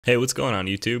Hey, what's going on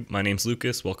YouTube? My name's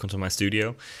Lucas. Welcome to my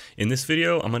studio. In this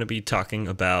video, I'm going to be talking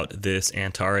about this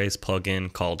Antares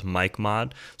plugin called Mic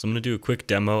Mod. So I'm going to do a quick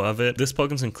demo of it. This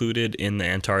plugin's included in the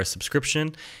Antares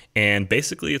subscription, and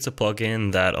basically it's a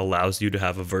plugin that allows you to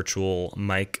have a virtual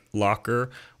mic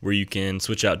locker where you can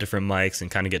switch out different mics and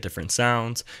kind of get different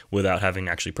sounds without having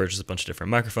to actually purchase a bunch of different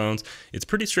microphones. It's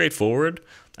pretty straightforward.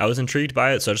 I was intrigued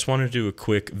by it, so I just wanted to do a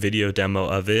quick video demo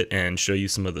of it and show you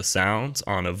some of the sounds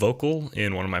on a vocal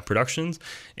in one of my productions,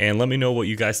 and let me know what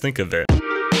you guys think of it.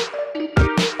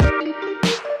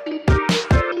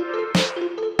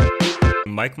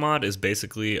 Mic Mod is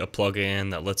basically a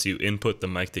plugin that lets you input the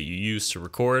mic that you use to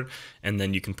record, and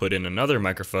then you can put in another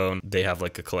microphone. They have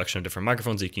like a collection of different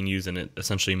microphones that you can use, and it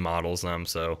essentially models them.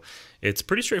 So it's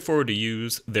pretty straightforward to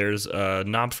use. There's a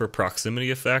knob for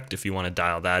proximity effect if you want to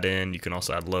dial that in. You can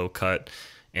also add low cut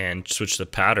and switch the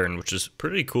pattern, which is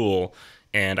pretty cool.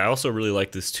 And I also really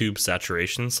like this tube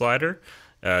saturation slider.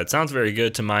 It sounds very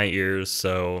good to my ears,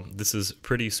 so this is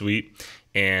pretty sweet.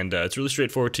 And it's really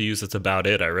straightforward to use. That's about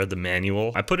it. I read the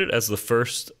manual. I put it as the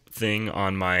first thing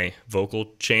on my vocal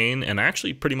chain, and I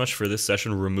actually pretty much for this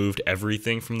session removed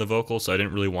everything from the vocal, so I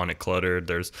didn't really want it cluttered.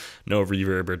 There's no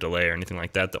reverb or delay or anything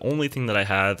like that. The only thing that I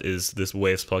have is this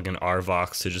Waves plugin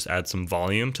RVox to just add some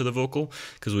volume to the vocal,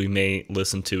 because we may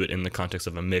listen to it in the context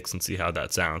of a mix and see how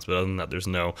that sounds. But other than that, there's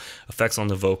no effects on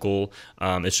the vocal.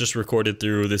 It's just recorded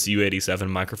through this U87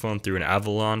 microphone through an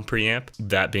Avalon preamp.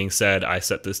 That being said, I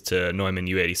set this to Neumann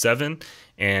U87.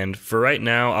 And for right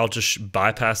now, I'll just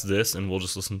bypass this and we'll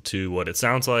just listen to what it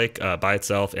sounds like by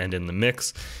itself and in the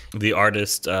mix. The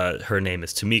artist, her name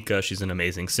is Tamika. She's an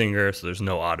amazing singer, so there's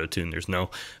no auto-tune. There's no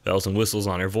bells and whistles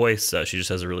on her voice. She just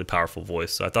has a really powerful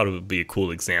voice, so I thought it would be a cool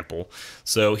example.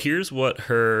 So here's what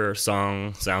her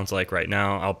song sounds like right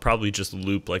now. I'll probably just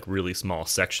loop like really small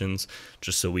sections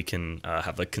just so we can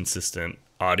have like consistent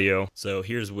audio. So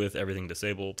here's with everything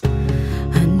disabled.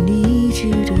 I need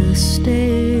you to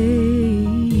stay.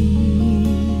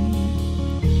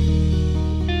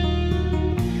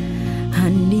 I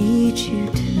need you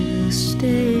to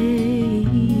stay.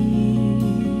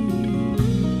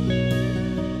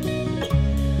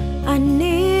 I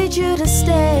need you to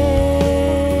stay.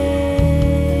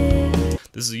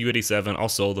 This is a U87. I'll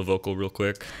solo the vocal real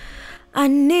quick. I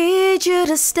need you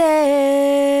to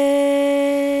stay.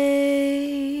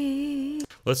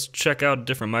 Let's check out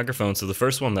different microphones. So the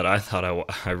first one that I thought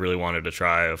I really wanted to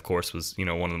try, of course, was one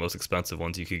of the most expensive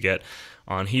ones you could get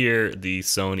on here, the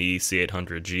Sony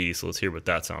C800G. So let's hear what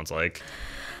that sounds like.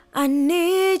 I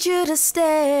need you to stay.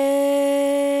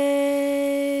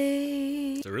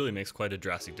 So it really makes quite a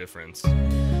drastic difference.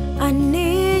 I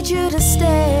need you to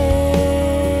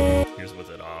stay. Here's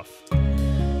with it off.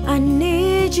 I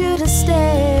need you to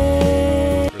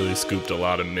stay. Really scooped a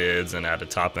lot of mids and added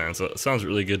top end, so it sounds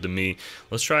really good to me.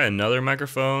 Let's try another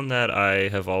microphone that I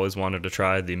have always wanted to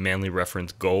try, the Manly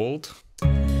Reference Gold.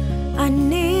 I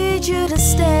need you to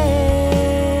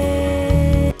stay.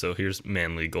 So here's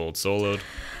Manly Gold soloed.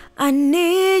 I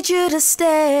need you to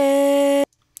stay.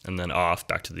 And then off,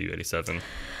 back to the U87.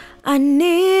 I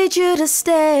need you to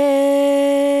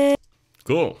stay.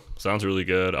 Cool, sounds really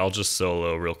good. I'll just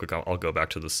solo real quick. I'll go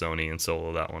back to the Sony and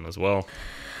solo that one as well.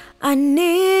 I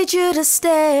need you to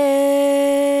stay.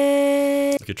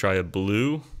 We could try a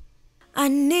blue. I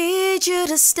need you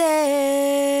to stay.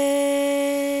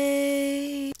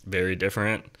 Very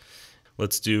different.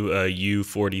 Let's do a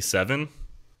U47.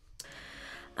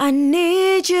 I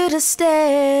need you to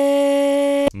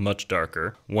stay. Much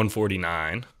darker.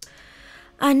 149.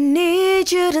 I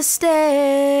need you to stay.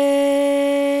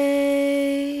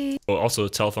 Oh, also a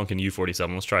Telefunken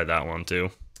U47. Let's try that one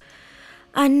too.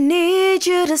 I need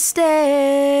you to stay.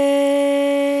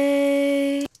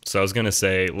 So I was going to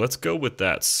say, let's go with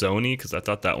that Sony, because I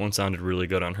thought that one sounded really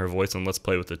good on her voice, and let's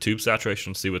play with the tube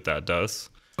saturation, see what that does.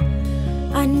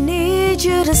 I need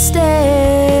you to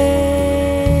stay.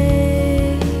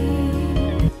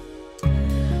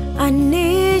 I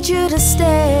need you to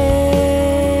stay.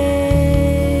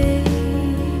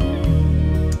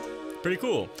 Pretty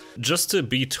cool. Just to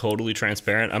be totally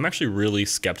transparent, I'm actually really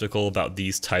skeptical about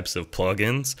these types of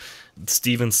plugins.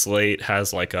 Steven Slate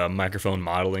has like a microphone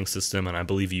modeling system, and I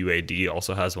believe UAD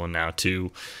also has one now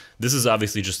too. This is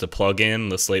obviously just a plugin.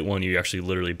 The Slate one, you actually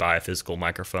literally buy a physical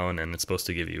microphone, and it's supposed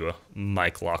to give you a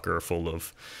mic locker full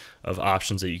of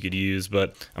options that you could use.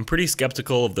 But I'm pretty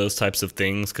skeptical of those types of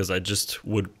things, because I just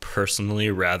would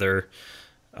personally rather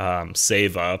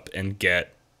save up and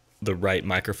get the right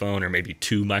microphone, or maybe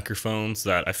two microphones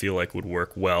that I feel like would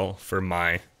work well for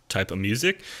my type of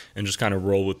music and just kind of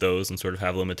roll with those and sort of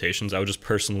have limitations. I would just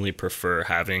personally prefer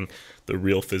having the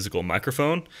real physical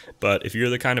microphone. But if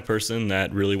you're the kind of person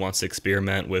that really wants to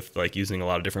experiment with like using a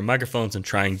lot of different microphones and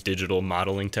trying digital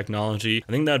modeling technology,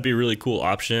 I think that'd be a really cool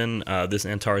option. This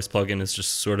Antares plugin is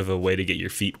just sort of a way to get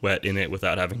your feet wet in it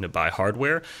without having to buy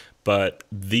hardware. But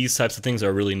these types of things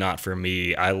are really not for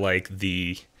me. I like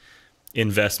the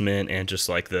investment and just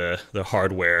like the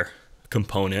hardware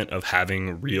component of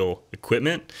having real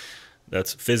equipment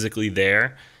that's physically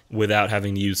there without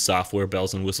having to use software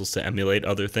bells and whistles to emulate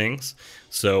other things.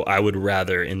 So I would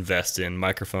rather invest in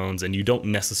microphones, and you don't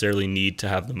necessarily need to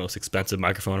have the most expensive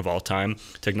microphone of all time.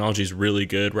 Technology is really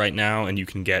good right now, and you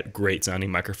can get great sounding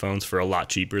microphones for a lot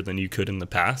cheaper than you could in the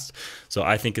past. So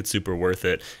I think it's super worth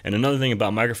it. And another thing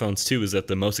about microphones too is that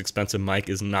the most expensive mic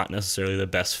is not necessarily the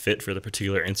best fit for the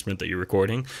particular instrument that you're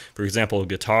recording. For example, a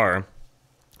guitar,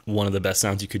 one of the best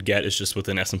sounds you could get is just with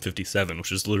an SM57,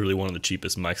 which is literally one of the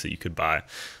cheapest mics that you could buy.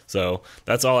 So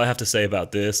that's all I have to say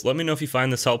about this. Let me know if you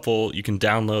find this helpful. You can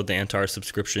download the Antares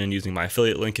subscription using my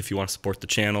affiliate link if you want to support the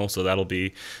channel, so that'll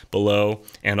be below.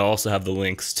 And I'll also have the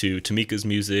links to Tamika's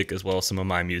music as well as some of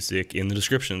my music in the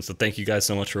description. So thank you guys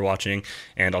so much for watching,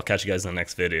 and I'll catch you guys in the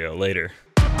next video. Later.